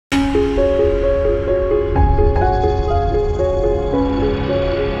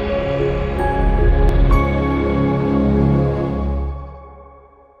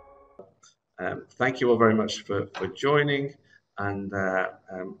thank you all very much for joining, and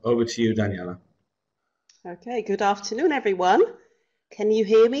over to you, Daniela. Okay, good afternoon, everyone. Can you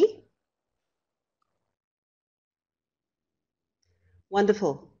hear me?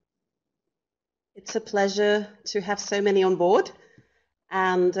 Wonderful. It's a pleasure to have so many on board,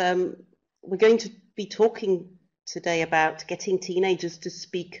 and we're going to be talking today about getting teenagers to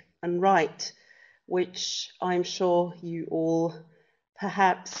speak and write, which I'm sure you all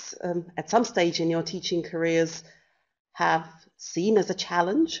perhaps at some stage in your teaching careers have seen as a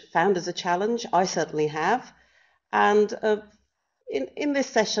challenge, found as a challenge. I certainly have. And in this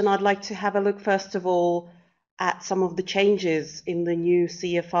session, I'd like to have a look, first of all, at some of the changes in the new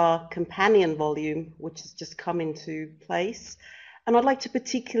CFR companion volume, which has just come into place. And I'd like to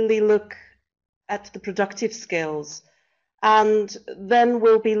particularly look at the productive skills. And then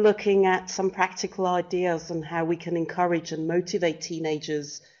we'll be looking at some practical ideas on how we can encourage and motivate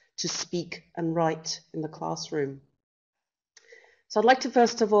teenagers to speak and write in the classroom. So I'd like to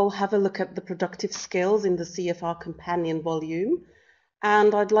first of all have a look at the productive skills in the CFR companion volume.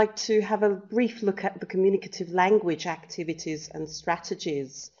 And I'd like to have a brief look at the communicative language activities and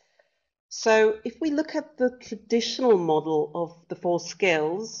strategies. So if we look at the traditional model of the 4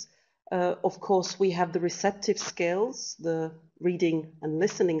 skills, of course, we have the receptive skills, the reading and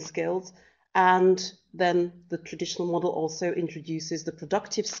listening skills, and then the traditional model also introduces the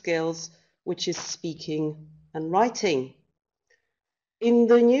productive skills, which is speaking and writing. In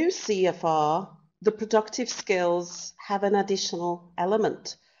the new CFR, the productive skills have an additional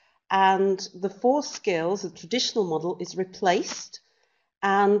element, and the 4 skills, the traditional model, is replaced,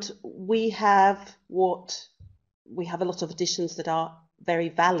 and we have a lot of additions that are very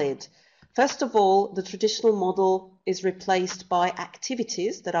valid. First of all, the traditional model is replaced by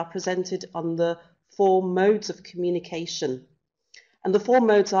activities that are presented on the 4 modes of communication, and the 4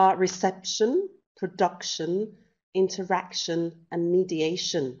 modes are reception, production, interaction, and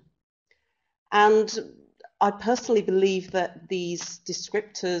mediation. And I personally believe that these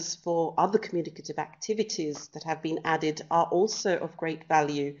descriptors for other communicative activities that have been added are also of great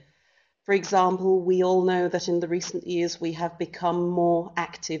value. For example, we all know that in the recent years we have become more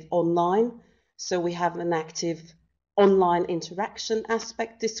active online. So we have an active online interaction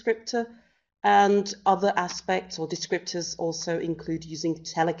aspect descriptor, and other aspects or descriptors also include using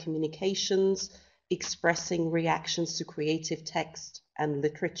telecommunications, expressing reactions to creative text and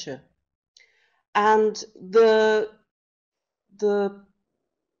literature. And the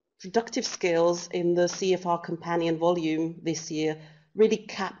productive skills in the CFR companion volume this year really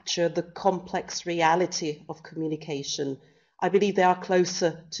capture the complex reality of communication. I believe they are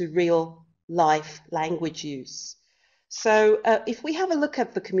closer to real life language use. So if we have a look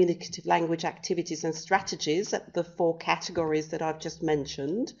at the communicative language activities and strategies at the 4 categories that I've just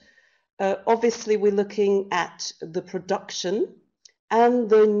mentioned, obviously we're looking at the production and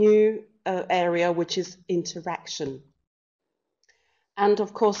the new area, which is interaction. And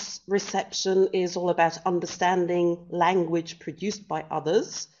of course, reception is all about understanding language produced by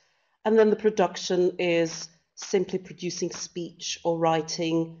others. And then the production is simply producing speech or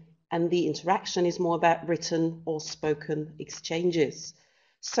writing, and the interaction is more about written or spoken exchanges.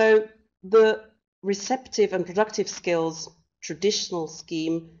 So the receptive and productive skills traditional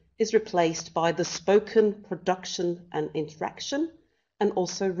scheme is replaced by the spoken production and interaction, and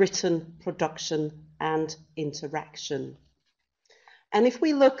also written production and interaction. And if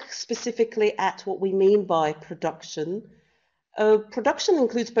we look specifically at what we mean by production, production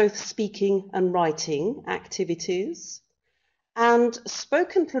includes both speaking and writing activities. And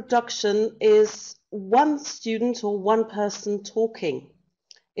spoken production is one student or one person talking.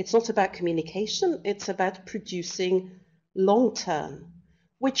 It's not about communication, it's about producing long-term,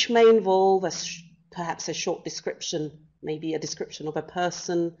 which may involve perhaps a short description, maybe a description of a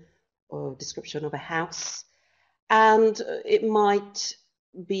person or a description of a house. And it might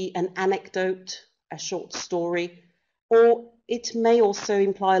be an anecdote, a short story, or it may also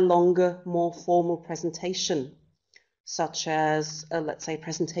imply a longer, more formal presentation, such as, let's say, a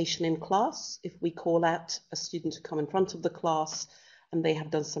presentation in class. If we call out a student to come in front of the class and they have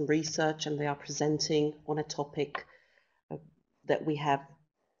done some research and they are presenting on a topic that we have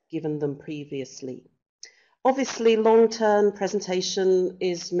given them previously. Obviously, long-term presentation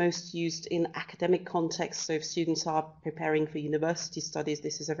is most used in academic context. So if students are preparing for university studies,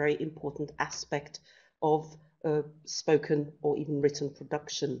 this is a very important aspect of spoken or even written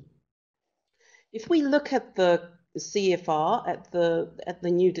production. If we look at the CFR, at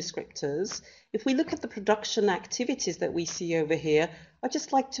the new descriptors, if we look at the production activities that we see over here, I'd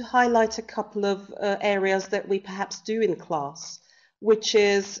just like to highlight a couple of areas that we perhaps do in class. which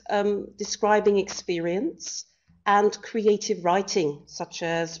is describing experience, and creative writing, such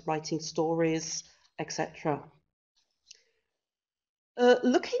as writing stories, etc.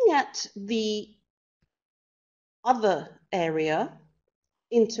 Looking at the other area,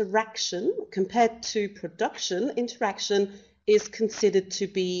 interaction, compared to production, interaction is considered to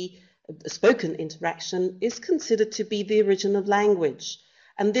be, spoken interaction is considered to be the origin of language.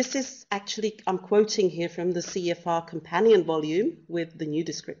 And this is actually, I'm quoting here from the CFR companion volume with the new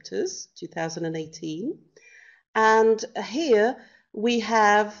descriptors, 2018. And here we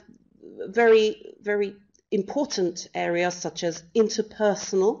have very, very important areas such as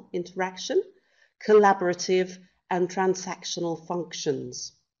interpersonal interaction, collaborative and transactional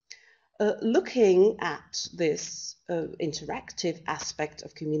functions. Looking at this interactive aspect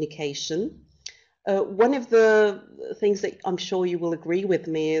of communication, one of the things that I'm sure you will agree with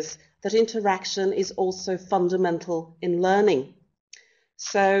me is that interaction is also fundamental in learning.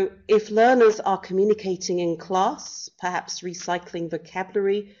 So if learners are communicating in class, perhaps recycling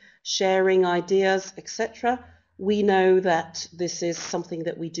vocabulary, sharing ideas, etc., we know that this is something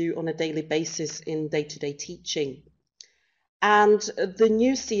that we do on a daily basis in day-to-day teaching. And the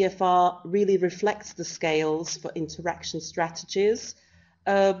new CFR really reflects the scales for interaction strategies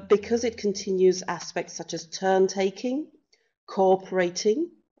because it continues aspects such as turn-taking,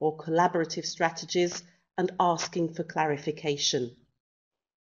 cooperating or collaborative strategies, and asking for clarification.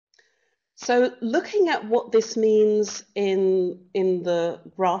 So looking at what this means in the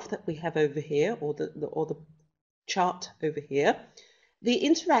graph that we have over here, or the chart over here, the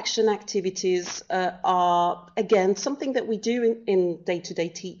interaction activities are, again, something that we do in day-to-day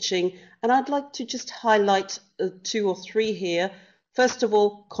teaching, and I'd like to just highlight 2 or 3 here. First of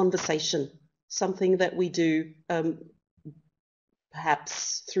all, conversation, something that we do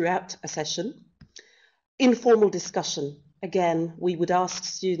perhaps throughout a session. Informal discussion. Again, we would ask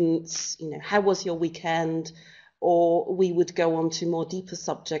students, how was your weekend? Or we would go on to more deeper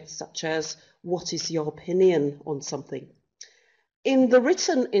subjects such as, what is your opinion on something? In the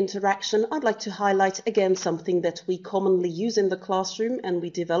written interaction, I'd like to highlight again something that we commonly use in the classroom and we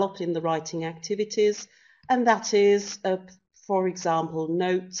develop in the writing activities, and that is, for example,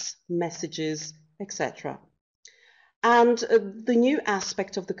 notes, messages, etc. And the new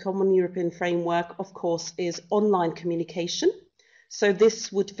aspect of the Common European Framework, of course, is online communication. So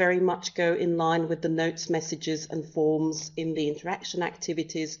this would very much go in line with the notes, messages and forms in the interaction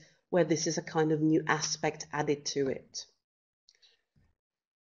activities, where this is a kind of new aspect added to it.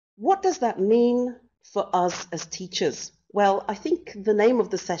 What does that mean for us as teachers? Well, I think the name of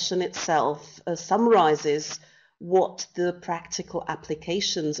the session itself summarizes what the practical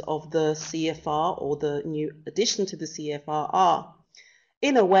applications of the CFR or the new addition to the CFR are.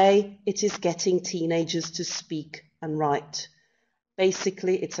 In a way, it is getting teenagers to speak and write.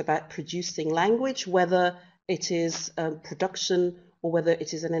 Basically, it's about producing language, whether it is production or whether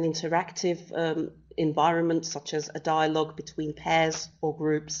it is in an interactive environment, such as a dialogue between pairs or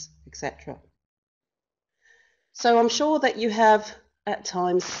groups, etc. So I'm sure that you have at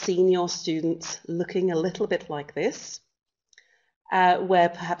times seen your students looking a little bit like this, where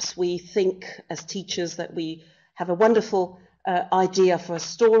perhaps we think as teachers that we have a wonderful idea for a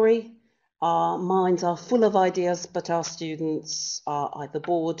story. Our minds are full of ideas, but our students are either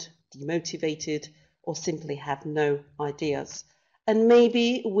bored, demotivated, or simply have no ideas. And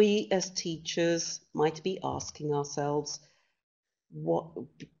maybe we as teachers might be asking ourselves,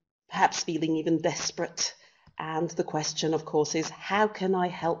 perhaps feeling even desperate. And the question, of course, is how can I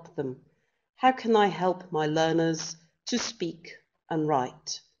help them? How can I help my learners to speak and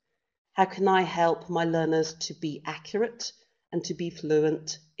write? How can I help my learners to be accurate and to be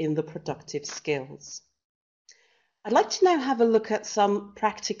fluent in the productive skills? I'd like to now have a look at some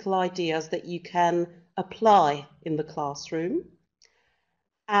practical ideas that you can apply in the classroom.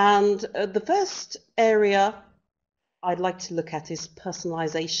 And the first area I'd like to look at is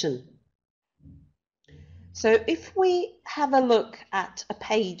personalization. So if we have a look at a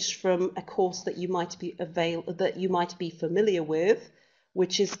page from a course that you might be familiar with,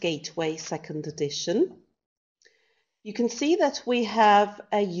 which is Gateway 2nd edition, you can see that we have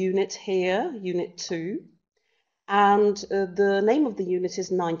a unit here, Unit 2, and the name of the unit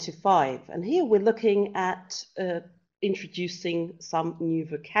is 9 to 5. And here we're looking at introducing some new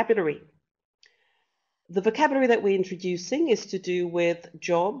vocabulary. The vocabulary that we're introducing is to do with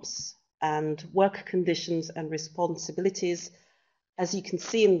jobs and work conditions and responsibilities. As you can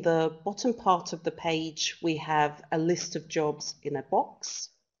see in the bottom part of the page, we have a list of jobs in a box.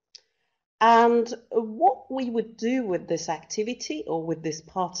 And what we would do with this activity or with this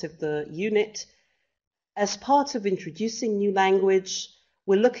part of the unit As part of introducing new language,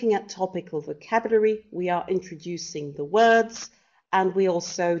 we're looking at topical vocabulary, we are introducing the words, and we're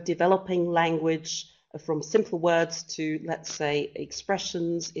also developing language from simple words to, let's say,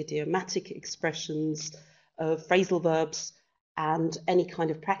 expressions, idiomatic expressions, phrasal verbs, and any kind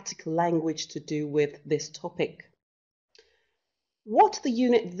of practical language to do with this topic. What the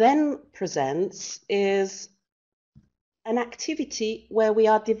unit then presents is an activity where we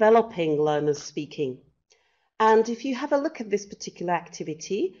are developing learners' speaking. And if you have a look at this particular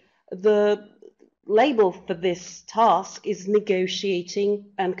activity, the label for this task is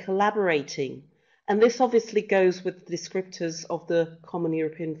negotiating and collaborating. And this obviously goes with the descriptors of the Common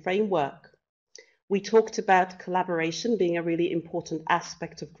European Framework. We talked about collaboration being a really important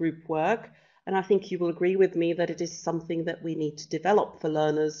aspect of group work, and I think you will agree with me that it is something that we need to develop for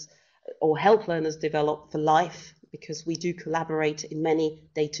learners, or help learners develop for life, because we do collaborate in many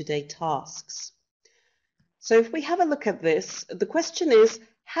day-to-day tasks. So if we have a look at this, the question is,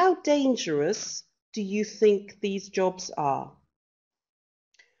 how dangerous do you think these jobs are?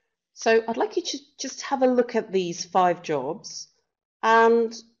 So I'd like you to just have a look at these 5 jobs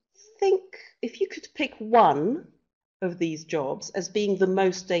and think if you could pick one of these jobs as being the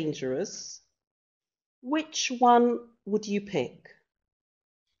most dangerous, which one would you pick?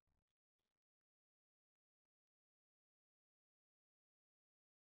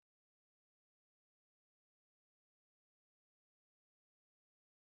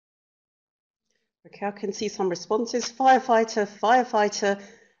 Okay, I can see some responses. Firefighter, firefighter,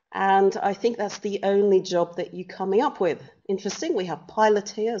 and I think that's the only job that you're coming up with. Interesting, we have pilot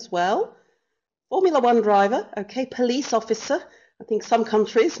here as well. Formula One driver, okay, police officer. I think some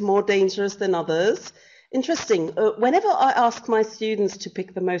countries more dangerous than others. Interesting, whenever I ask my students to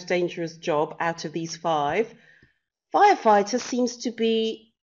pick the most dangerous job out of these 5, firefighter seems to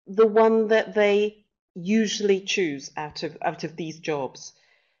be the one that they usually choose out of these jobs.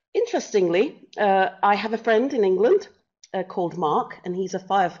 Interestingly, I have a friend in England called Mark, and he's a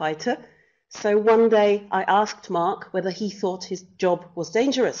firefighter. So one day I asked Mark whether he thought his job was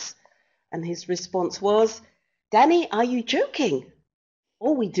dangerous. And his response was, "Danny, are you joking?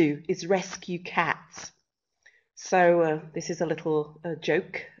 All we do is rescue cats." So this is a little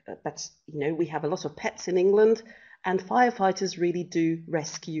joke. That's, we have a lot of pets in England, and firefighters really do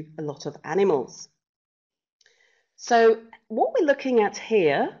rescue a lot of animals. So what we're looking at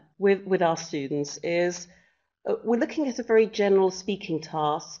here with our students is we're looking at a very general speaking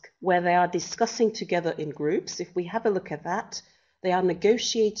task where they are discussing together in groups. If we have a look at that, they are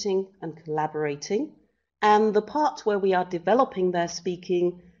negotiating and collaborating. And the part where we are developing their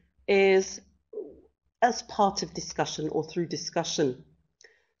speaking is as part of discussion or through discussion.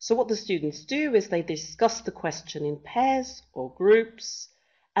 So what the students do is they discuss the question in pairs or groups,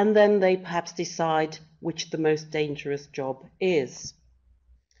 and then they perhaps decide which the most dangerous job is.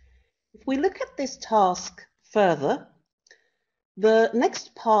 If we look at this task further, the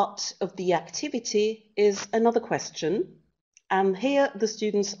next part of the activity is another question, and here the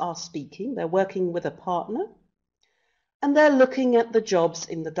students are speaking, they're working with a partner, and they're looking at the jobs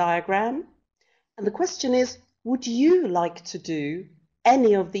in the diagram, and the question is, would you like to do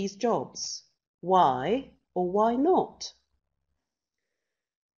any of these jobs? Why or why not?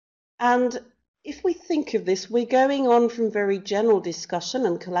 And if we think of this, we're going on from very general discussion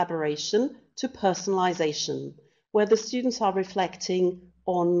and collaboration to personalization, where the students are reflecting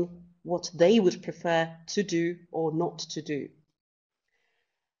on what they would prefer to do or not to do.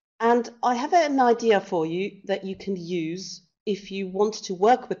 And I have an idea for you that you can use if you want to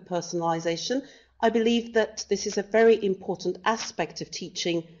work with personalization. I believe that this is a very important aspect of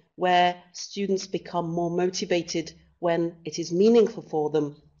teaching where students become more motivated when it is meaningful for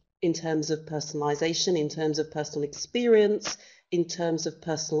them in terms of personalization, in terms of personal experience, in terms of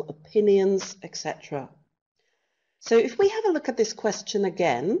personal opinions, etc. So if we have a look at this question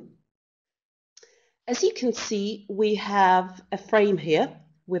again, as you can see, we have a frame here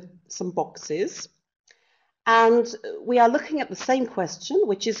with some boxes, and we are looking at the same question,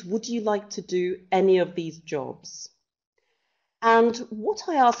 which is, would you like to do any of these jobs? And what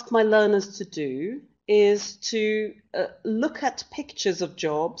I ask my learners to do is to look at pictures of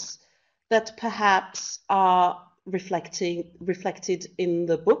jobs that perhaps are reflected in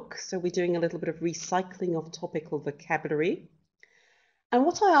the book. So we're doing a little bit of recycling of topical vocabulary. And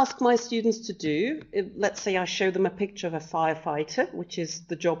what I ask my students to do, let's say I show them a picture of a firefighter, which is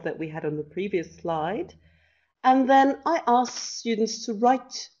the job that we had on the previous slide, and then I ask students to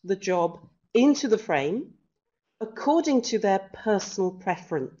write the job into the frame according to their personal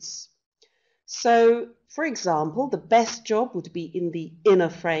preference. So, for example, the best job would be in the inner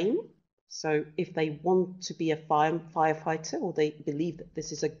frame. So if they want to be a firefighter, or they believe that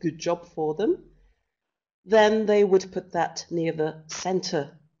this is a good job for them, then they would put that near the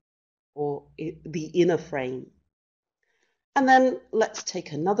center or the inner frame. And then let's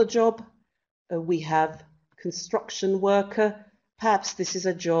take another job. We have construction worker. Perhaps this is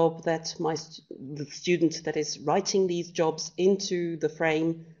a job that the student that is writing these jobs into the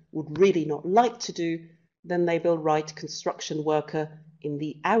frame would really not like to do. Then they will write construction worker in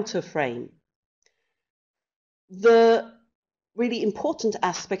the outer frame. The really important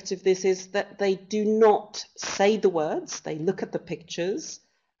aspect of this is that they do not say the words, they look at the pictures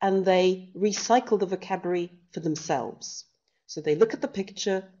and they recycle the vocabulary for themselves. So they look at the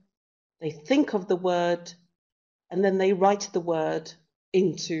picture, they think of the word, and then they write the word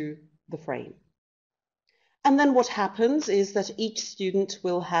into the frame. And then what happens is that each student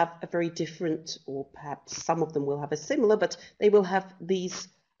will have a very different, or perhaps some of them will have a similar, but they will have these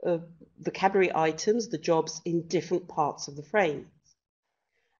vocabulary items, the jobs, in different parts of the frame.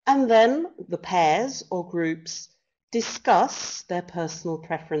 And then the pairs or groups discuss their personal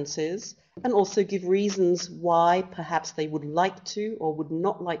preferences and also give reasons why perhaps they would like to or would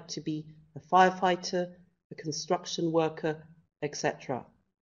not like to be a firefighter, a construction worker, etc.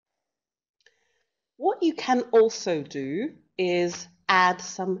 What you can also do is add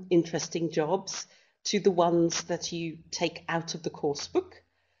some interesting jobs to the ones that you take out of the course book,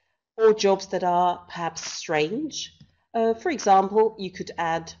 or jobs that are perhaps strange. For example, you could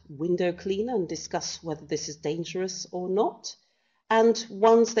add window cleaner and discuss whether this is dangerous or not. And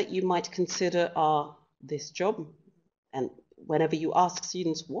ones that you might consider are this job. And whenever you ask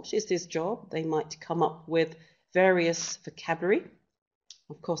students, what is this job? They might come up with various vocabulary.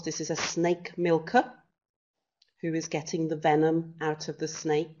 Of course, this is a snake milker who is getting the venom out of the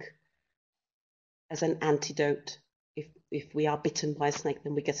snake as an antidote. If we are bitten by a snake,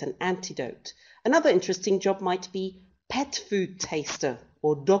 then we get an antidote. Another interesting job might be pet food taster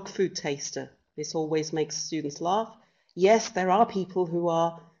or dog food taster. This always makes students laugh. Yes, there are people who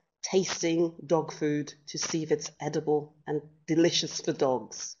are tasting dog food to see if it's edible and delicious for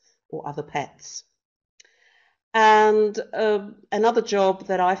dogs or other pets. And another job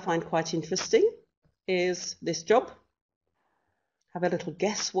that I find quite interesting is this job. Have a little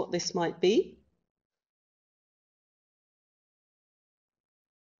guess what this might be.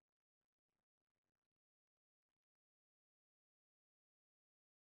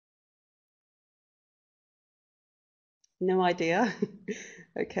 No idea.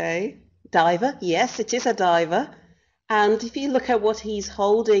 Okay. Diver. Yes, it is a diver. And if you look at what he's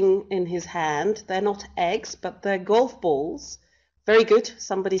holding in his hand, they're not eggs, but they're golf balls. Very good.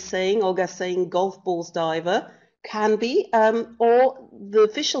 Somebody's saying, Olga's saying golf balls diver. Can be. Or the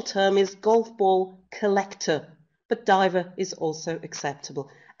official term is golf ball collector, but diver is also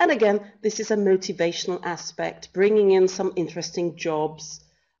acceptable. And again, this is a motivational aspect, bringing in some interesting jobs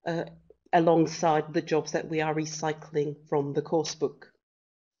alongside the jobs that we are recycling from the course book.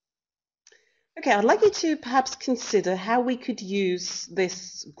 Okay, I'd like you to perhaps consider how we could use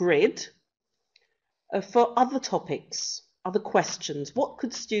this grid for other topics, other questions. What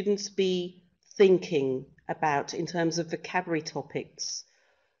could students be thinking about in terms of vocabulary topics?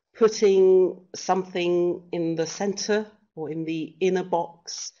 Putting something in the center or in the inner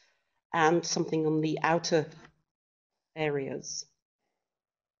box and something on the outer areas.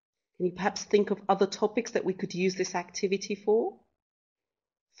 Can you perhaps think of other topics that we could use this activity for?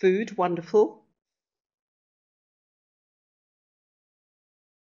 Food, wonderful.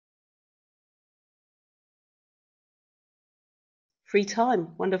 Free time,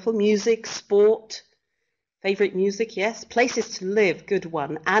 wonderful. Music, sport, favorite music, yes. Places to live, good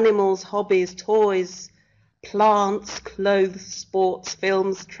one. Animals, hobbies, toys, plants, clothes, sports,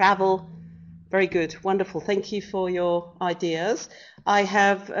 films, travel. Very good, wonderful. Thank you for your ideas. I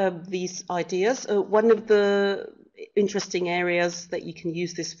have these ideas. One of the interesting areas that you can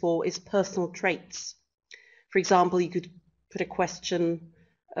use this for is personal traits. For example, you could put a question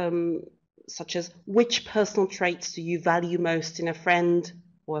such as, which personal traits do you value most in a friend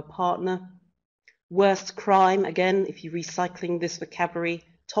or a partner? Worst crime, again, if you're recycling this vocabulary,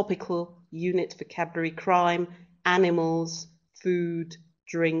 topical unit vocabulary, crime, animals, food,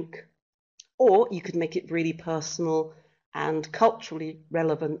 drink. Or you could make it really personal and culturally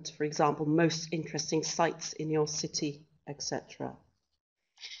relevant, for example, most interesting sites in your city, etc.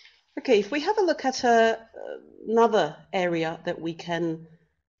 Okay, if we have a look at another area that we can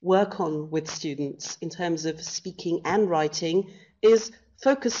work on with students in terms of speaking and writing is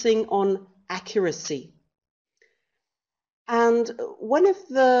focusing on accuracy. And one of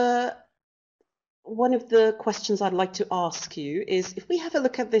the one of the questions I'd like to ask you is, if we have a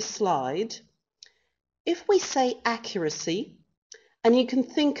look at this slide, if we say accuracy, and you can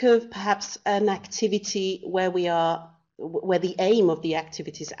think of perhaps an activity where the aim of the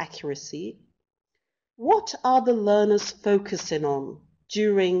activity is accuracy, what are the learners focusing on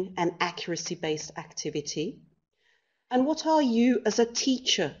during an accuracy-based activity? And what are you as a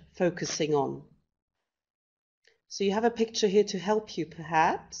teacher focusing on? So you have a picture here to help you,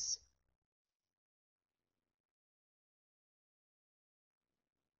 perhaps.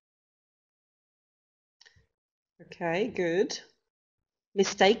 Okay, good.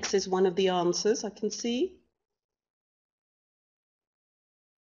 Mistakes is one of the answers, I can see.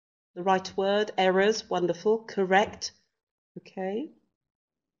 The right word, errors, wonderful. Correct, okay.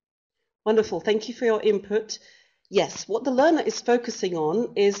 Wonderful, thank you for your input. Yes, what the learner is focusing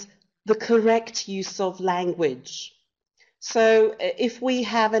on is the correct use of language. So if we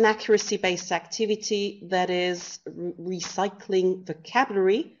have an accuracy-based activity that is recycling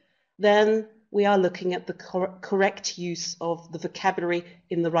vocabulary, then we are looking at the correct use of the vocabulary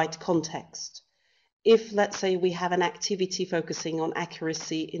in the right context. If, let's say, we have an activity focusing on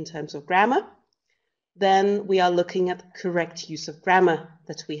accuracy in terms of grammar, then we are looking at correct use of grammar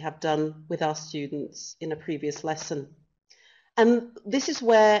that we have done with our students in a previous lesson. And this is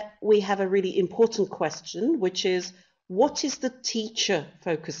where we have a really important question, which is, what is the teacher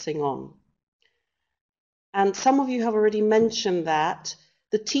focusing on? And some of you have already mentioned that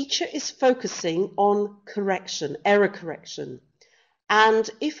the teacher is focusing on correction, error correction. And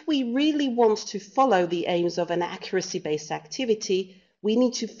if we really want to follow the aims of an accuracy-based activity, we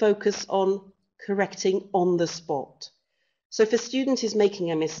need to focus on correcting on the spot. So if a student is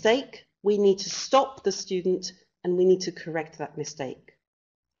making a mistake, we need to stop the student and we need to correct that mistake.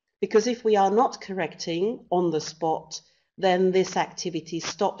 Because if we are not correcting on the spot, then this activity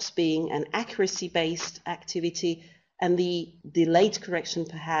stops being an accuracy-based activity, and the delayed correction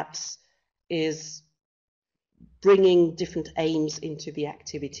perhaps is bringing different aims into the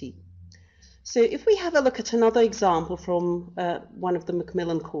activity. So if we have a look at another example from one of the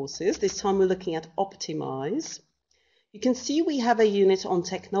Macmillan courses, this time we're looking at Optimize. You can see we have a unit on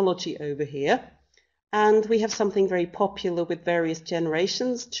technology over here, and we have something very popular with various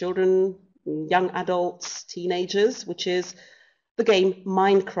generations, children, young adults, teenagers, which is the game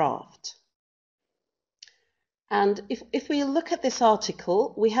Minecraft. And if we look at this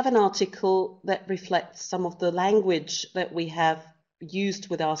article, we have an article that reflects some of the language that we have used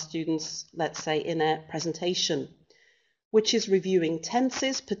with our students, let's say, in a presentation, which is reviewing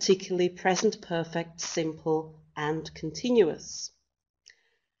tenses, particularly present perfect, simple, and continuous.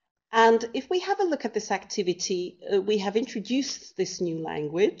 And if we have a look at this activity, we have introduced this new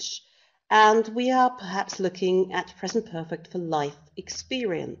language, and we are perhaps looking at present perfect for life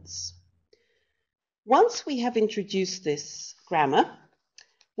experience. Once we have introduced this grammar,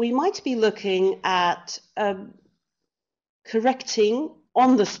 we might be looking at correcting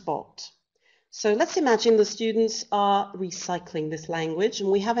on the spot. So let's imagine the students are recycling this language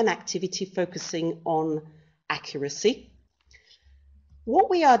and we have an activity focusing on accuracy. What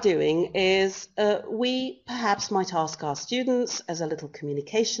we are doing is we perhaps might ask our students as a little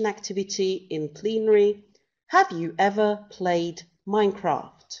communication activity in plenary, have you ever played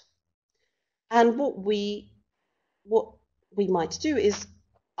Minecraft? And what we might do is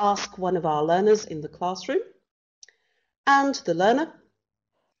ask one of our learners in the classroom, and the learner,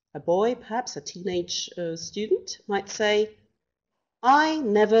 a boy, perhaps a teenage student, might say, I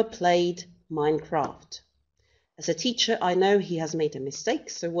never played Minecraft. As a teacher, I know he has made a mistake,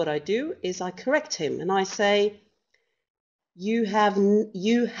 so what I do is I correct him and I say, you have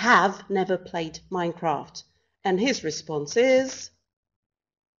never played Minecraft. And his response is,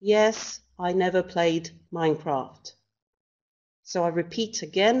 yes, I never played Minecraft. So I repeat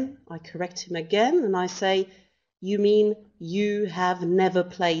again, I correct him again, and I say, you mean you have never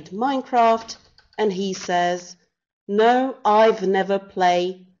played Minecraft? And he says, no, I've never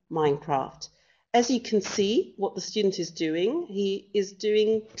played Minecraft. As you can see, what the student is doing, he is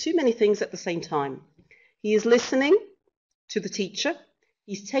doing too many things at the same time. He is listening to the teacher,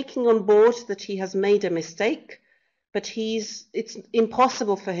 he's taking on board that he has made a mistake, but it's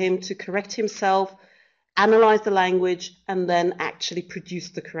impossible for him to correct himself, analyze the language, and then actually produce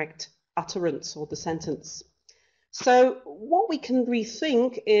the correct utterance or the sentence. So what we can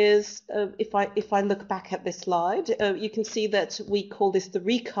rethink is, if I look back at this slide, you can see that we call this the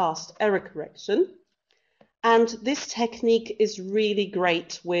recast error correction. And this technique is really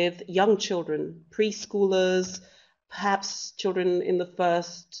great with young children, preschoolers, perhaps children in the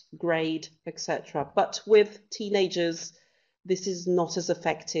first grade, etc. But with teenagers, this is not as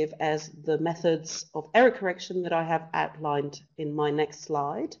effective as the methods of error correction that I have outlined in my next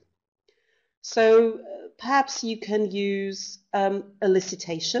slide. So perhaps you can use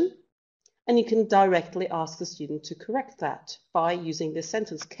elicitation, and you can directly ask the student to correct that by using this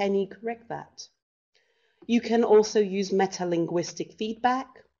sentence. Can you correct that? You can also use metalinguistic feedback.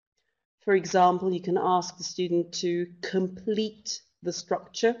 For example, you can ask the student to complete the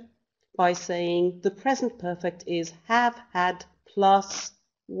structure by saying the present perfect is have had plus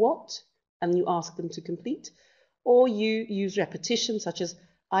what, and you ask them to complete. Or you use repetition such as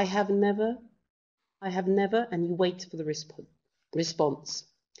I have never, and you wait for the response.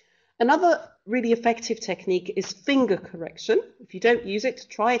 Another really effective technique is finger correction. If you don't use it,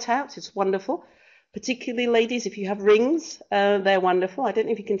 try it out. It's wonderful. Particularly, ladies, if you have rings, they're wonderful. I don't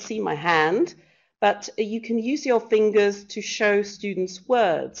know if you can see my hand, but you can use your fingers to show students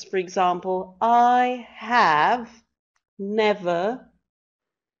words. For example, I have never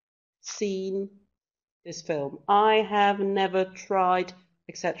seen this film. I have never tried,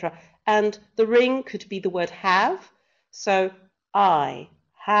 etc. And the ring could be the word have. So I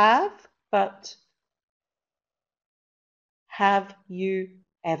have, but have you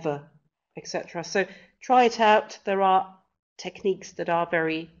ever, etc. So try it out. There are techniques that are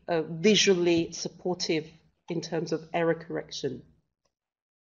very visually supportive in terms of error correction.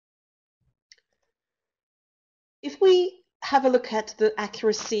 If we have a look at the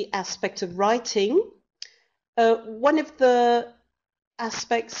accuracy aspect of writing, one of the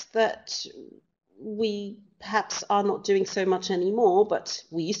aspects that we perhaps are not doing so much anymore, but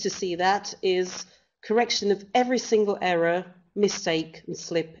we used to see that, is correction of every single error, mistake, and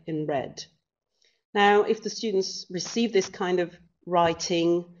slip in red. Now, if the students receive this kind of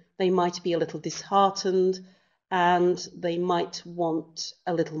writing, they might be a little disheartened and they might want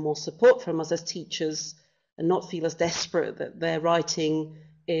a little more support from us as teachers and not feel as desperate that their writing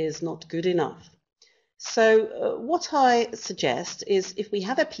is not good enough. So what I suggest is if we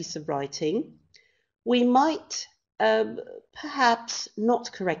have a piece of writing, we might perhaps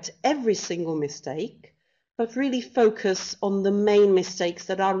not correct every single mistake, but really focus on the main mistakes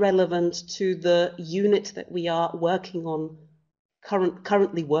that are relevant to the unit that we are working on,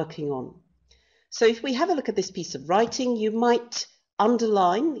 currently working on. So if we have a look at this piece of writing, you might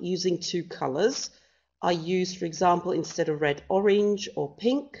underline using two colors. I use, for example, instead of red, orange or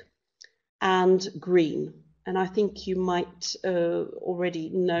pink, and green. And I think you might already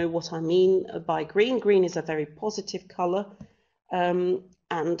know what I mean by green. Green is a very positive color.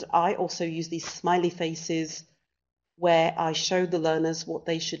 And I also use these smiley faces where I show the learners what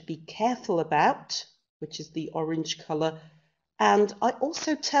they should be careful about, which is the orange color. And I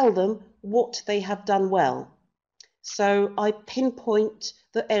also tell them what they have done well. So I pinpoint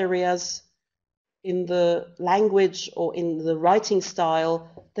the areas in the language or in the writing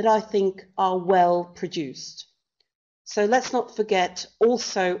style that I think are well produced. So let's not forget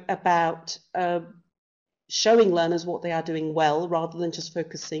also about showing learners what they are doing well, rather than just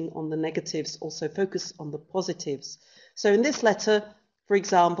focusing on the negatives, also focus on the positives. So in this letter, for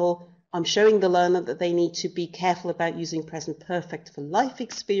example, I'm showing the learner that they need to be careful about using present perfect for life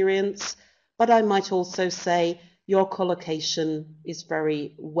experience, but I might also say your collocation is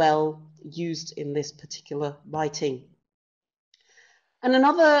very well used in this particular writing. And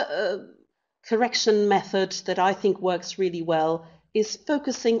another correction method that I think works really well is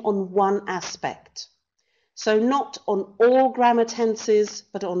focusing on one aspect. So not on all grammar tenses,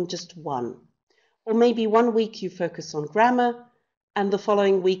 but on just one. Or maybe one week you focus on grammar, and the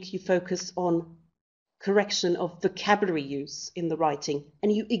following week you focus on correction of vocabulary use in the writing,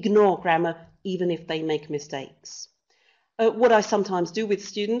 and you ignore grammar even if they make mistakes. What I sometimes do with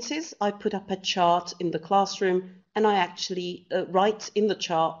students is I put up a chart in the classroom and I actually write in the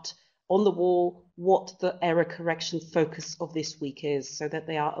chart on the wall what the error correction focus of this week is, so that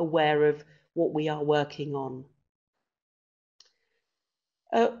they are aware of what we are working on.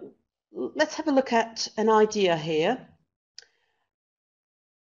 Let's have a look at an idea here.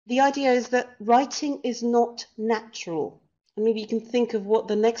 The idea is that writing is not natural. And maybe you can think of what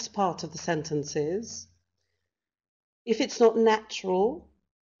the next part of the sentence is. If it's not natural,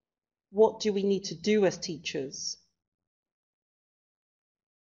 what do we need to do as teachers?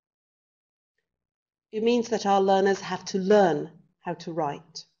 It means that our learners have to learn how to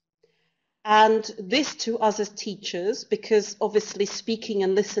write. And this to us as teachers, because obviously speaking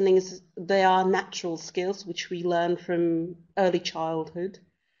and listening, they are natural skills which we learn from early childhood.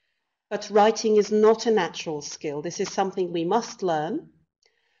 But writing is not a natural skill. This is something we must learn.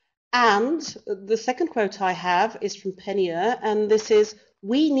 And the second quote I have is from Penier, and this is,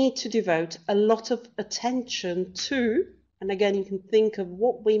 we need to devote a lot of attention to, and again, you can think of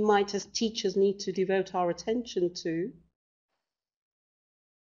what we might as teachers need to devote our attention to,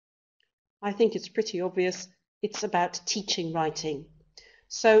 I think it's pretty obvious. It's about teaching writing.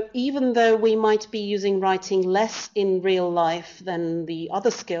 So even though we might be using writing less in real life than the other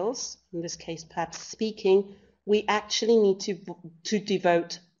skills, in this case perhaps speaking, we actually need to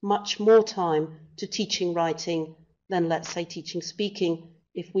devote much more time to teaching writing than, let's say, teaching speaking,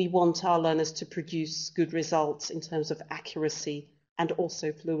 if we want our learners to produce good results in terms of accuracy and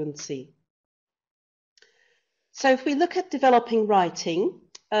also fluency. So if we look at developing writing,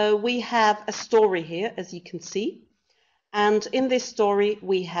 we have a story here, as you can see. And in this story,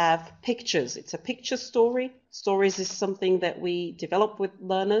 we have pictures. It's a picture story. Stories is something that we develop with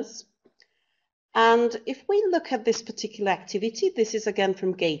learners. And if we look at this particular activity, this is again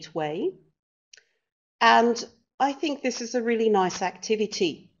from Gateway. And I think this is a really nice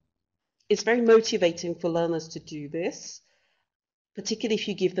activity. It's very motivating for learners to do this, particularly if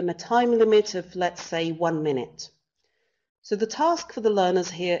you give them a time limit of, let's say, 1 minute. So the task for the learners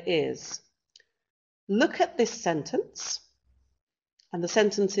here is, look at this sentence, and the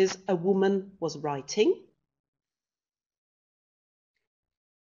sentence is, a woman was writing.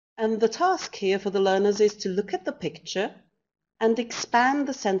 And the task here for the learners is to look at the picture and expand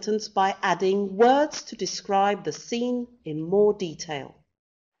the sentence by adding words to describe the scene in more detail.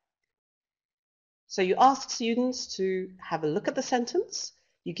 So you ask students to have a look at the sentence,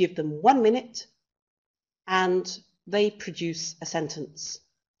 you give them 1 minute, and they produce a sentence.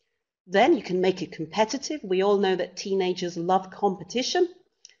 Then you can make it competitive. We all know that teenagers love competition.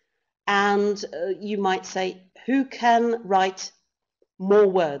 And you might say, who can write more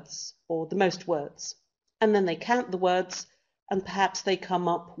words or the most words? And then they count the words and perhaps they come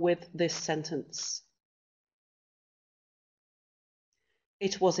up with this sentence.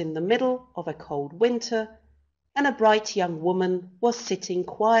 It was in the middle of a cold winter and a bright young woman was sitting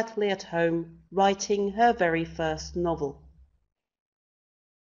quietly at home writing her very first novel.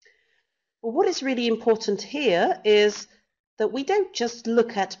 Well, what is really important here is that we don't just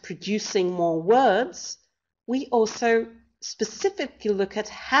look at producing more words, we also specifically look at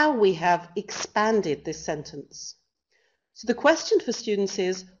how we have expanded this sentence. So the question for students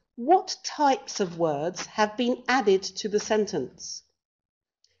is, what types of words have been added to the sentence?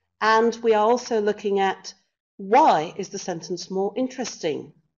 And we are also looking at, why is the sentence more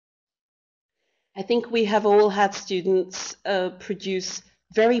interesting? I think we have all had students produce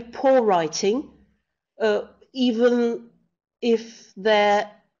very poor writing, even if their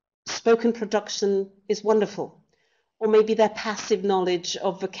spoken production is wonderful, or maybe their passive knowledge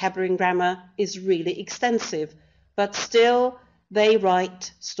of vocabulary and grammar is really extensive, but still they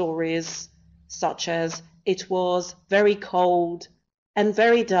write stories such as, it was very cold and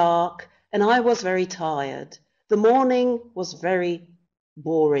very dark and I was very tired. The morning was very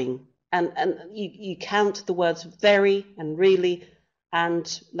boring. And you count the words very and really,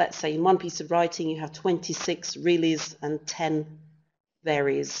 and let's say in one piece of writing you have 26 reallys and 10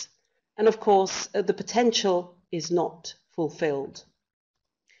 veries. And of course, the potential is not fulfilled.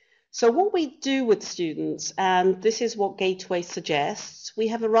 So what we do with students, and this is what Gateway suggests, we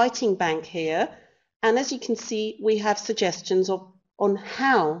have a writing bank here, and as you can see, we have suggestions on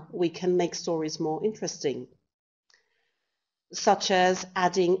how we can make stories more interesting, such as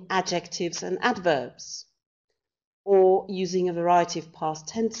adding adjectives and adverbs, or using a variety of past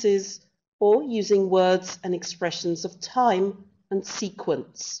tenses, or using words and expressions of time and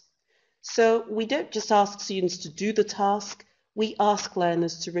sequence. So we don't just ask students to do the task, we ask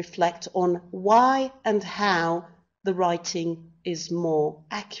learners to reflect on why and how the writing is more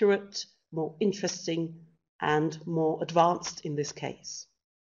accurate, more interesting, and more advanced in this case.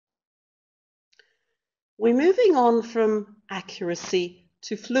 We're moving on from accuracy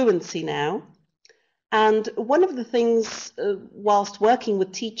to fluency now. And one of the things, whilst working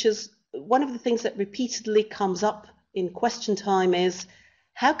with teachers, one of the things that repeatedly comes up in question time is,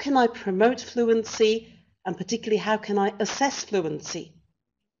 how can I promote fluency, and particularly how can I assess fluency?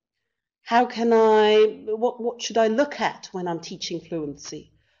 How can what should I look at when I'm teaching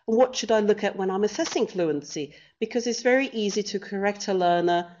fluency? And what should I look at when I'm assessing fluency? Because it's very easy to correct a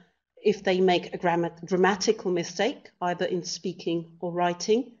learner if they make a grammatical mistake, either in speaking or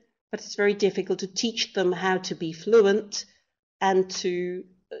writing, but it's very difficult to teach them how to be fluent and to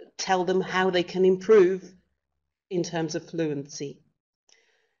tell them how they can improve in terms of fluency.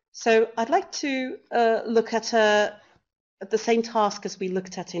 So I'd like to look at the same task as we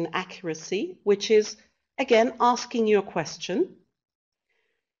looked at in accuracy, which is, again, asking you a question.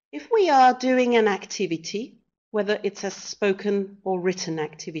 If we are doing an activity, whether it's a spoken or written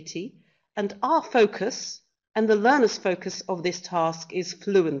activity, and our focus and the learner's focus of this task is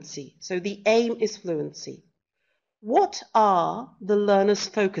fluency. So the aim is fluency. What are the learners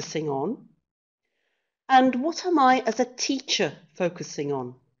focusing on? And what am I as a teacher focusing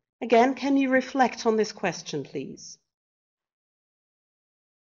on? Again, can you reflect on this question, please?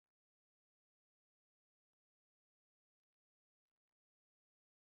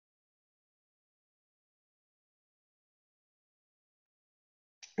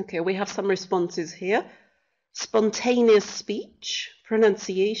 Okay, we have some responses here. Spontaneous speech,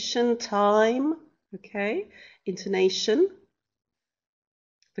 pronunciation, time, okay, intonation,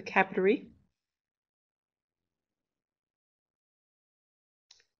 vocabulary.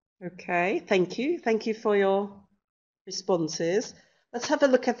 Okay, thank you. Thank you for your responses. Let's have a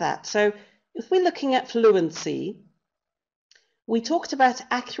look at that. So if we're looking at fluency, we talked about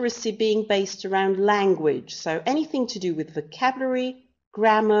accuracy being based around language. So anything to do with vocabulary,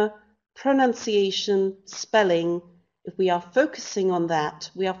 grammar, pronunciation, spelling, if we are focusing on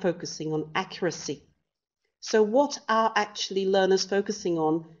that, we are focusing on accuracy. So what are actually learners focusing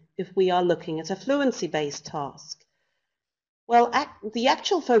on if we are looking at a fluency-based task? Well, the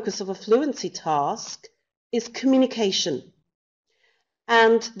actual focus of a fluency task is communication.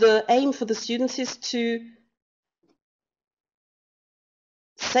 And the aim for the students is to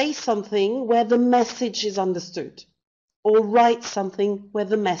say something where the message is understood, or write something where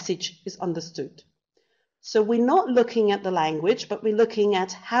the message is understood. So we're not looking at the language, but we're looking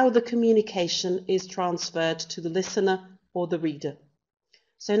at how the communication is transferred to the listener or the reader.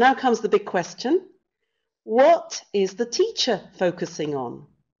 So now comes the big question. What is the teacher focusing on?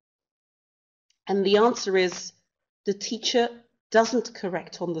 And the answer is the teacher doesn't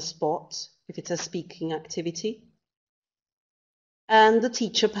correct on the spot if it's a speaking activity. And the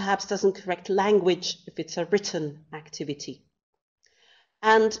teacher perhaps doesn't correct language if it's a written activity.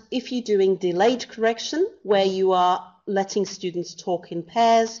 And if you're doing delayed correction, where you are letting students talk in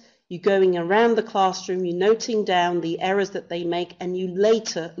pairs, you're going around the classroom, you're noting down the errors that they make, and you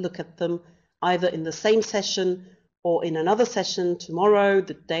later look at them either in the same session or in another session tomorrow,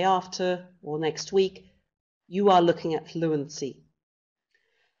 the day after, or next week, you are looking at fluency.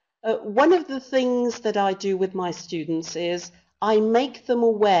 One of the things that I do with my students is I make them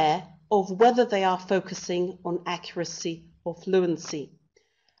aware of whether they are focusing on accuracy or fluency.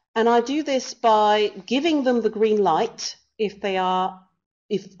 And I do this by giving them the green light if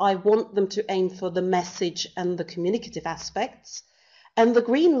I want them to aim for the message and the communicative aspects. And the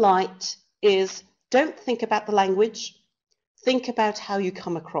green light is don't think about the language, think about how you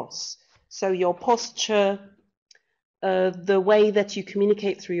come across. So your posture, the way that you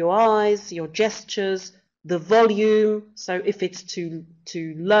communicate through your eyes, your gestures, the volume. So if it's too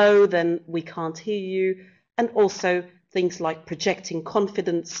low, then we can't hear you. And also things like projecting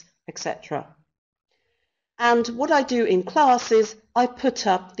confidence, etc. And what I do in class is I put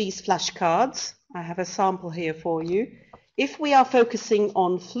up these flashcards. I have a sample here for you. If we are focusing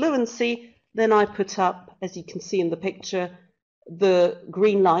on fluency, then I put up, as you can see in the picture, the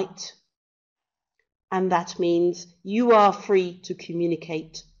green light. And that means you are free to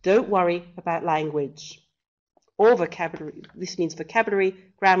communicate. Don't worry about language or vocabulary. This means vocabulary,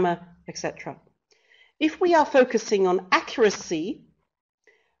 grammar, etc. If we are focusing on accuracy,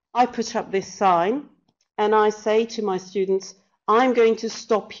 I put up this sign and I say to my students, I'm going to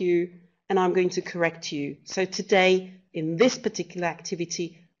stop you and I'm going to correct you. So today, in this particular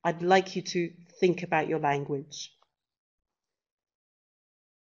activity, I'd like you to think about your language.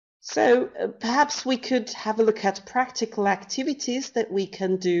 So perhaps we could have a look at practical activities that we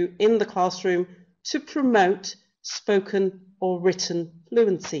can do in the classroom to promote spoken or written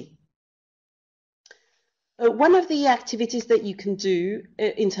fluency. One of the activities that you can do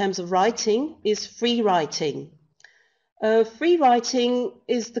in terms of writing is free writing. Free writing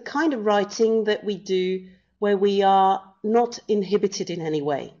is the kind of writing that we do where we are not inhibited in any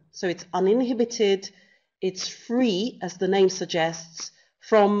way. So it's uninhibited, it's free, as the name suggests,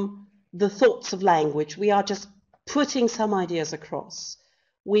 from the thoughts of language. We are just putting some ideas across.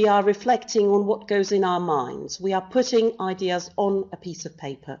 We are reflecting on what goes in our minds. We are putting ideas on a piece of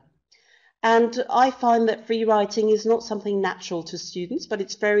paper. And I find that free writing is not something natural to students, but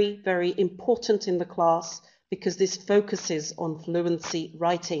it's very, very important in the class because this focuses on fluency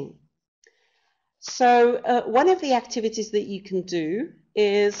writing. So one of the activities that you can do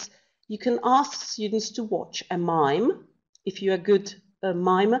is you can ask students to watch a mime. If you're a good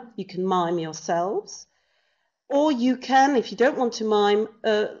mimer, you can mime yourselves. Or you can, if you don't want to mime,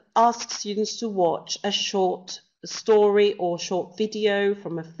 ask students to watch a short story or short video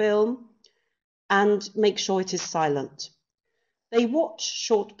from a film and make sure it is silent. They watch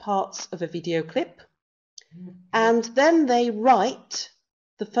short parts of a video clip And then they write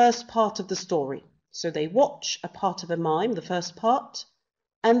the first part of the story. So they watch a part of a mime, the first part,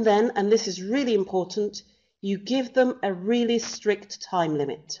 and then, and this is really important, you give them a really strict time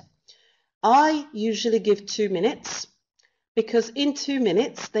limit. I usually give 2 minutes, because in 2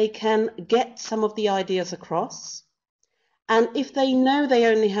 minutes they can get some of the ideas across. And if they know they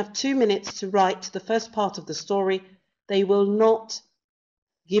only have 2 minutes to write the first part of the story, they will not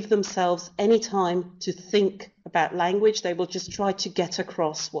give themselves any time to think about language. They will just try to get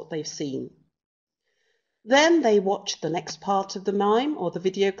across what they've seen. Then they watch the next part of the mime or the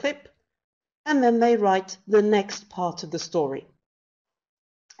video clip, and then they write the next part of the story,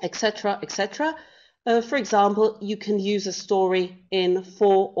 etc., etc. For example, you can use a story in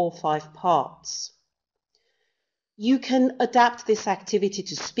 4 or 5 parts. You can adapt this activity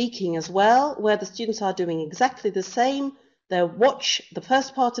to speaking as well, where the students are doing exactly the same. They'll watch the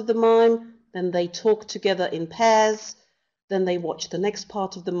first part of the mime, then they talk together in pairs, then they watch the next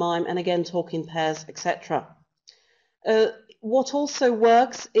part of the mime and again talk in pairs, etc. What also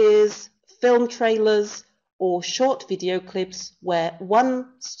works is film trailers or short video clips where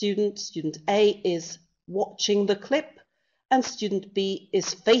one student, student A, is watching the clip and student B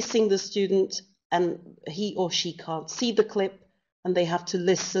is facing the student and he or she can't see the clip and they have to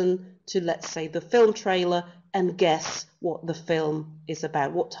listen to, let's say, the film trailer and guess what the film is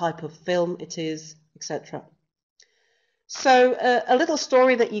about, what type of film it is, etc. So a little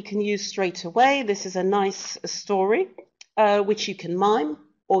story that you can use straight away. This is a nice story which you can mime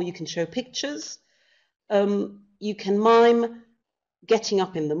or you can show pictures. You can mime getting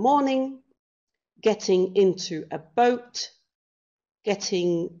up in the morning, getting into a boat,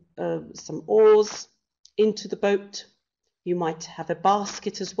 getting some oars into the boat. You might have a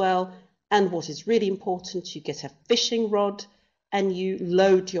basket as well. And what is really important, you get a fishing rod and you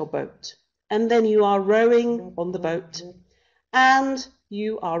load your boat. And then you are rowing on the boat and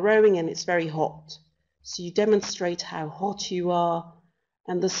you are rowing and it's very hot. So you demonstrate how hot you are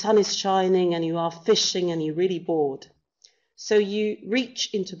and the sun is shining and you are fishing and you're really bored. So you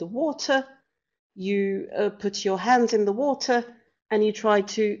reach into the water, you put your hands in the water and you try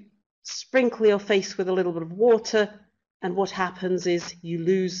to sprinkle your face with a little bit of water, and what happens is you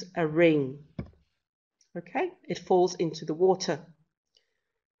lose a ring. Okay, it falls into the water.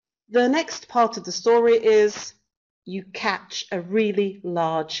 The next part of the story is you catch a really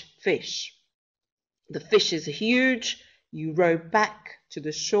large fish. The fish is huge, you row back to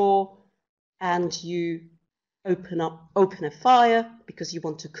the shore and you open a fire because you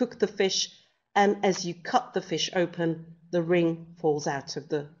want to cook the fish, and as you cut the fish open, the ring falls out of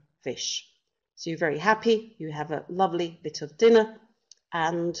the fish. So you're very happy, you have a lovely bit of dinner,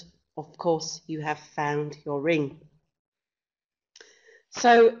 and of course you have found your ring.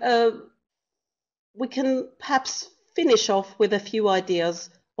 So we can perhaps finish off with a few ideas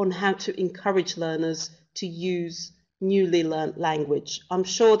on how to encourage learners to use newly learnt language. I'm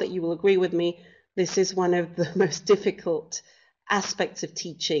sure that you will agree with me, this is one of the most difficult aspects of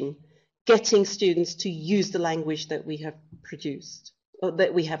teaching, getting students to use the language that we have produced, or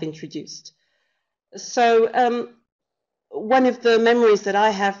that we have introduced. So one of the memories that I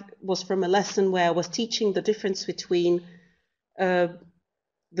have was from a lesson where I was teaching the difference between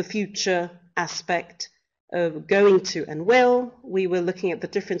the future aspect of going to and will. We were looking at the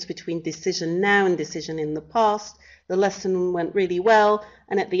difference between decision now and decision in the past. The lesson went really well,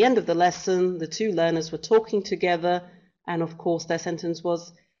 and at the end of the lesson, the two learners were talking together, and of course their sentence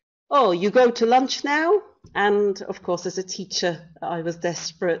was, "Oh, you go to lunch now?" And of course, as a teacher, I was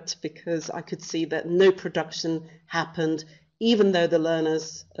desperate because I could see that no production happened, even though the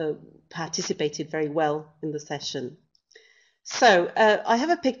learners participated very well in the session. So I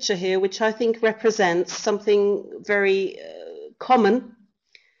have a picture here which I think represents something very common.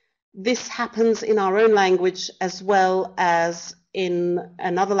 This happens in our own language as well as in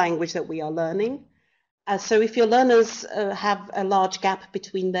another language that we are learning. So if your learners have a large gap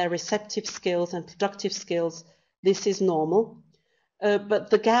between their receptive skills and productive skills, this is normal. But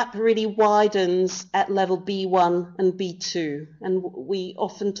the gap really widens at level B1 and B2. And we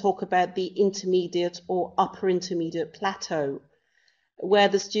often talk about the intermediate or upper intermediate plateau, where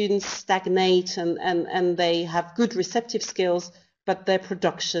the students stagnate and they have good receptive skills, but their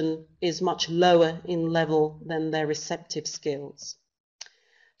production is much lower in level than their receptive skills.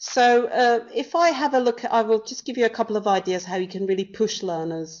 So if I have a look, I will just give you a couple of ideas how you can really push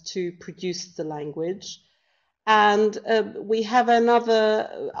learners to produce the language. And we have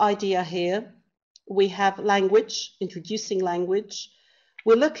another idea here. We have language, introducing language.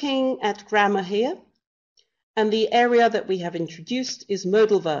 We're looking at grammar here. And the area that we have introduced is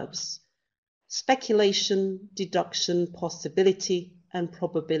modal verbs. speculation, deduction, possibility, and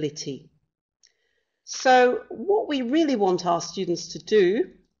probability. So what we really want our students to do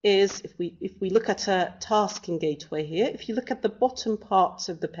is, if we look at a tasking gateway here, if you look at the bottom parts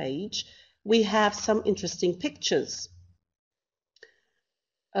of the page, we have some interesting pictures.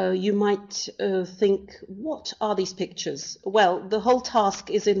 You might think, what are these pictures? Well, the whole task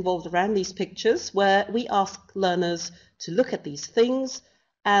is involved around these pictures, where we ask learners to look at these things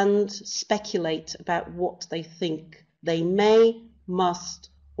and speculate about what they think they may, must,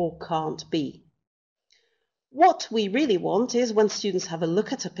 or can't be. What we really want is, when students have a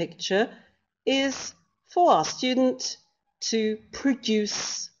look at a picture, is for our student to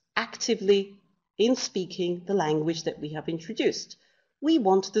produce actively in speaking the language that we have introduced. We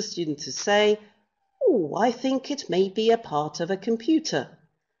want the student to say, oh, I think it may be a part of a computer.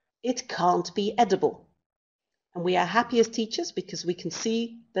 It can't be edible. And we are happy as teachers because we can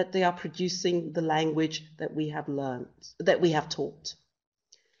see that they are producing the language that we have learned, that we have taught.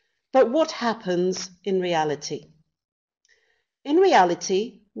 But what happens in reality? In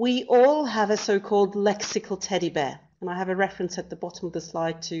reality, we all have a so-called lexical teddy bear. And I have a reference at the bottom of the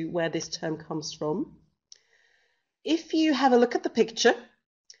slide to where this term comes from. If you have a look at the picture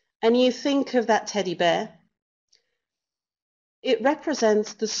and you think of that teddy bear, it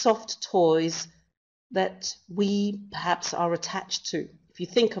represents the soft toys that we perhaps are attached to. If you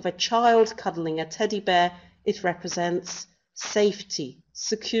think of a child cuddling a teddy bear, it represents safety,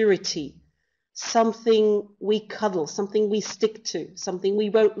 security, something we cuddle, something we stick to, something we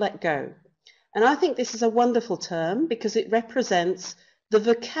won't let go. And I think this is a wonderful term because it represents the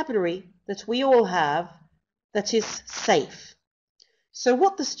vocabulary that we all have that is safe. So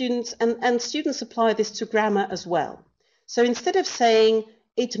what the students, and students apply this to grammar as well. So instead of saying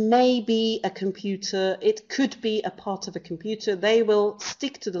it may be a computer, it could be a part of a computer, they will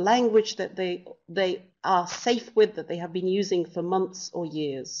stick to the language that they are safe with, that they have been using for months or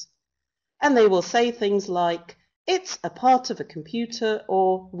years. And they will say things like, it's a part of a computer,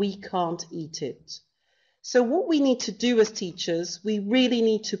 or we can't eat it. So what we need to do as teachers, we really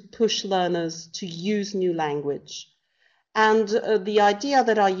need to push learners to use new language. And the idea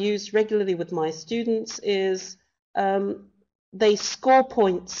that I use regularly with my students is they score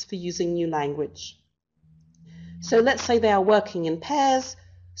points for using new language. So let's say they are working in pairs.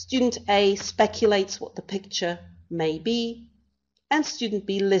 Student A speculates what the picture may be, and student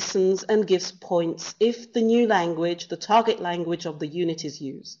B listens and gives points if the new language, the target language of the unit, is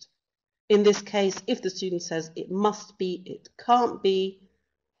used. In this case, if the student says it must be, it can't be,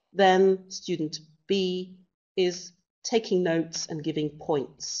 then student B is taking notes and giving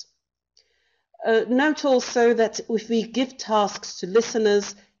points. Note also that if we give tasks to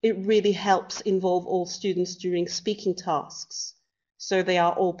listeners, it really helps involve all students during speaking tasks, so they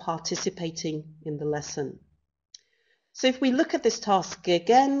are all participating in the lesson. So if we look at this task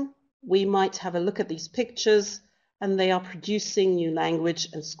again, we might have a look at these pictures, and they are producing new language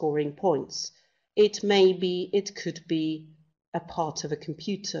and scoring points. It may be, it could be a part of a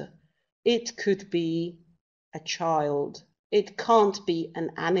computer. It could be a child. It can't be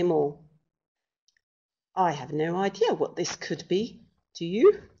an animal. I have no idea what this could be. Do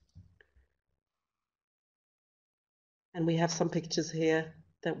you? And we have some pictures here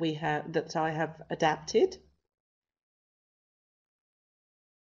that I have adapted.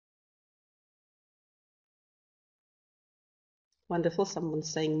 Wonderful.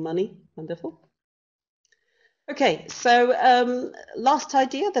 Someone's saying money. Wonderful. Okay, so last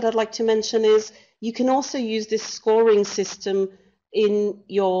idea that I'd like to mention is you can also use this scoring system in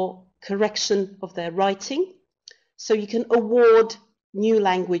your correction of their writing. So you can award new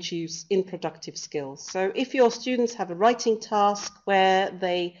language use in productive skills. So if your students have a writing task where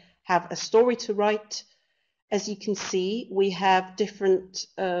they have a story to write, as you can see, we have different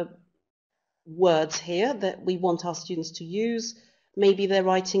words here that we want our students to use. Maybe they're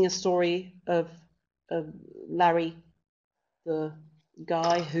writing a story of Larry, the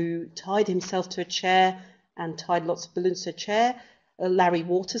guy who tied himself to a chair and tied lots of balloons to a chair, a Larry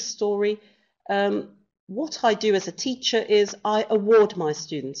Waters story. What I do as a teacher is I award my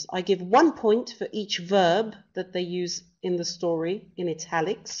students. I give 1 point for each verb that they use in the story in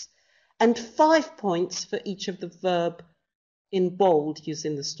italics, and 5 points for each of the verb in bold used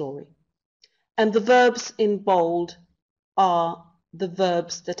in the story. And the verbs in bold are the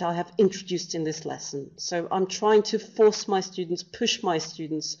verbs that I have introduced in this lesson. So I'm trying to force my students, push my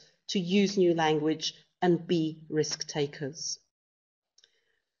students to use new language and be risk takers.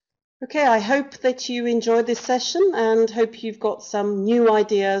 Okay, I hope that you enjoyed this session and hope you've got some new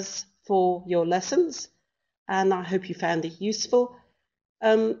ideas for your lessons, and I hope you found it useful.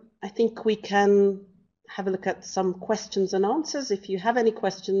 I think we can have a look at some questions and answers. If you have any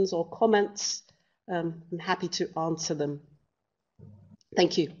questions or comments, I'm happy to answer them.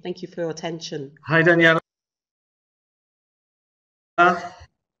 Thank you. Thank you for your attention. Hi, Daniela. Hi,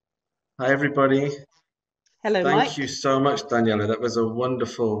 everybody. Hello, Thank Mike. you so much, Daniela. That was a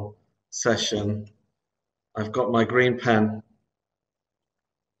wonderful session. I've got my green pen.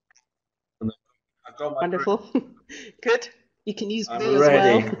 And I've got my Wonderful. Good. You can use I'm blue as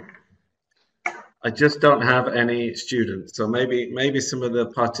well. ready. I just don't have any students, so maybe some of the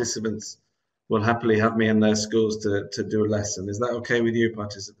participants will happily have me in their schools to do a lesson. Is that okay with you,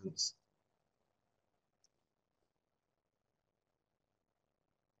 participants?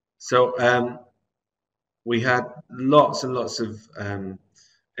 So we had lots and lots of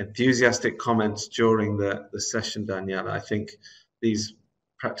enthusiastic comments during the session, Daniela. I think these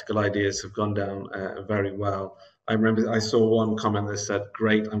practical ideas have gone down very well. I remember I saw one comment that said,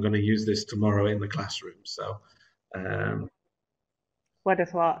 "Great, I'm going to use this tomorrow in the classroom." So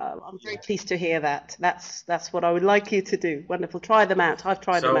Wonderful. I'm very pleased to hear that. That's what I would like you to do. Wonderful. Try them out. I've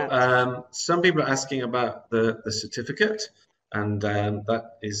tried them out. Some people are asking about the certificate, and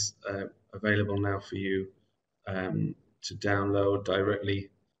that is available now for you to download directly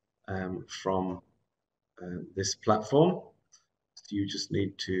from this platform. So you just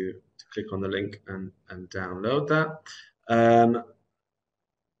need to click on the link and download that.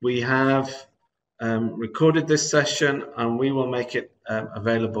 We have recorded this session, and we will make it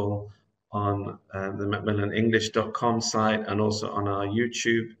available on the macmillanenglish.com site and also on our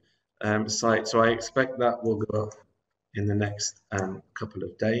YouTube site. So I expect that will go up in the next couple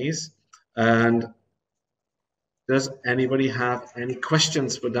of days. And does anybody have any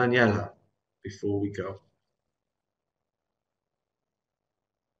questions for Daniela before we go?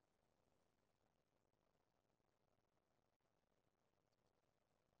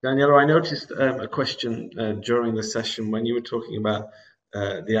 Daniela, I noticed a question during the session when you were talking about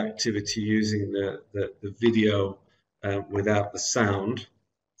the activity using the video without the sound.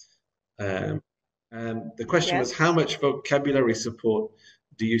 The question was, how Yes. much vocabulary support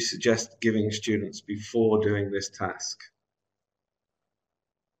do you suggest giving students before doing this task?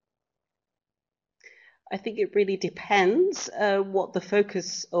 I think it really depends what the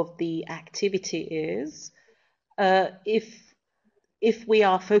focus of the activity is. If we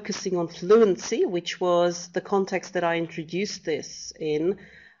are focusing on fluency, which was the context that I introduced this in,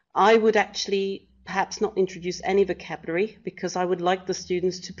 I would actually perhaps not introduce any vocabulary because I would like the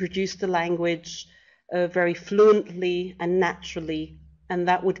students to produce the language very fluently and naturally, and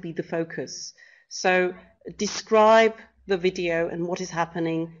that would be the focus. So describe the video and what is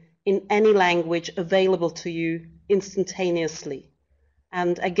happening in any language available to you instantaneously.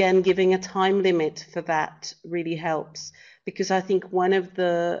 And again, giving a time limit for that really helps, because I think one of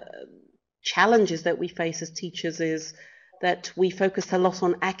the challenges that we face as teachers is that we focus a lot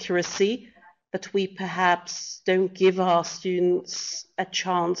on accuracy, but we perhaps don't give our students a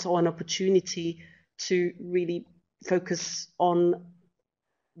chance or an opportunity to really focus on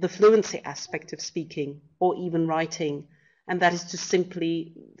the fluency aspect of speaking or even writing, and that is to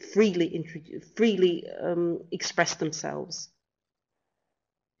simply freely express themselves.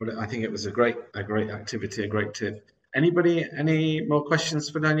 But I think it was a great activity, a great tip. Anybody, any more questions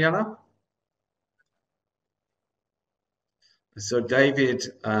for Daniela? So David,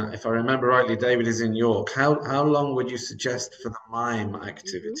 if I remember rightly, David is in York. How long would you suggest for the mime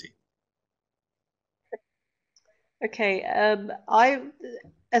activity? Okay,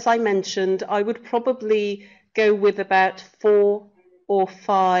 as I mentioned, I would probably go with about 4 or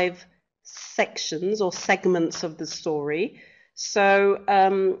 5 sections or segments of the story. So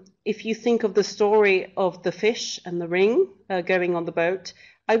if you think of the story of the fish and the ring going on the boat,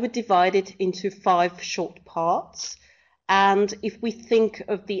 I would divide it into 5 short parts. And if we think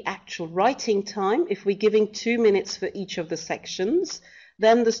of the actual writing time, if we're giving 2 minutes for each of the sections,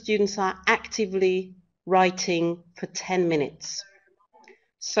 then the students are actively writing for 10 minutes.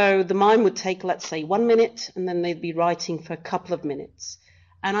 So the mime would take, let's say, 1 minute, and then they'd be writing for a couple of minutes.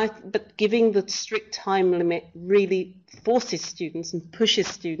 But giving the strict time limit really forces students and pushes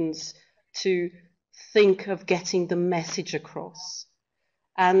students to think of getting the message across.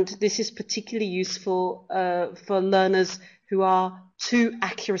 And this is particularly useful for learners who are too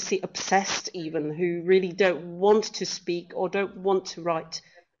accuracy obsessed, even, who really don't want to speak or don't want to write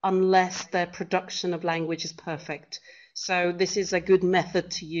unless their production of language is perfect. So this is a good method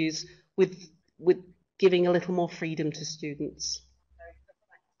to use with giving a little more freedom to students.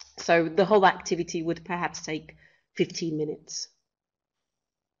 So the whole activity would perhaps take 15 minutes.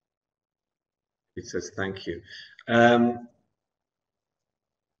 It says thank you.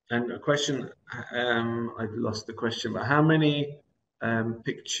 And a question, I've lost the question, but how many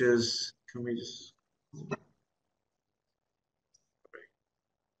pictures can we just...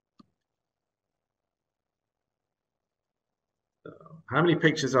 How many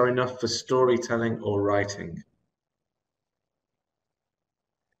pictures are enough for storytelling or writing?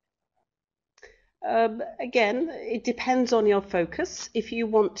 Again, it depends on your focus. If you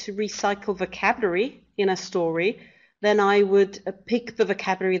want to recycle vocabulary in a story, then I would pick the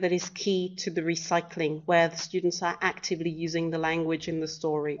vocabulary that is key to the recycling, where the students are actively using the language in the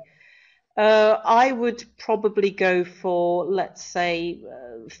story. I would probably go for, let's say,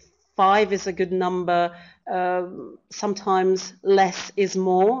 5 is a good number. Sometimes less is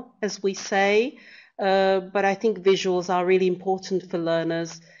more, as we say. But I think visuals are really important for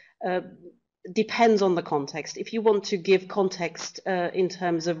learners. Depends on the context. If you want to give context in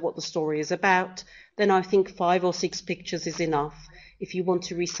terms of what the story is about, then I think 5 or 6 pictures is enough. If you want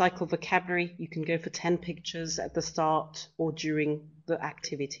to recycle vocabulary, you can go for 10 pictures at the start or during the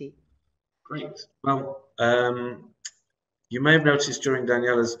activity. Great. Well, you may have noticed during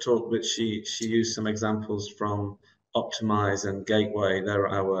Daniela's talk that she used some examples from Optimize and Gateway. They're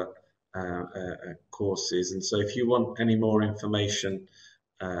our courses, and so if you want any more information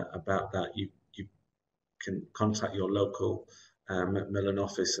about that, you can contact your local Macmillan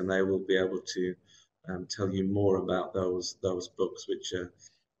office, and they will be able to tell you more about those books, which are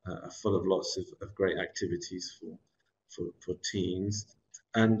full of lots of great activities for teens.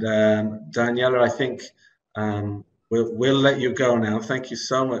 And Daniela, I think we'll let you go now. Thank you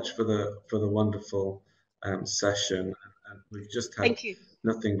so much for the wonderful session. And we've just had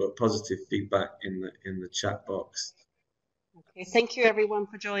nothing but positive feedback in the chat box. Okay, thank you everyone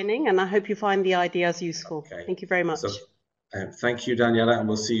for joining, and I hope you find the ideas useful. Okay. Thank you very much. So, thank you, Daniela, and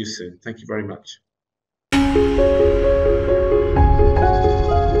we'll see you soon. Thank you very much.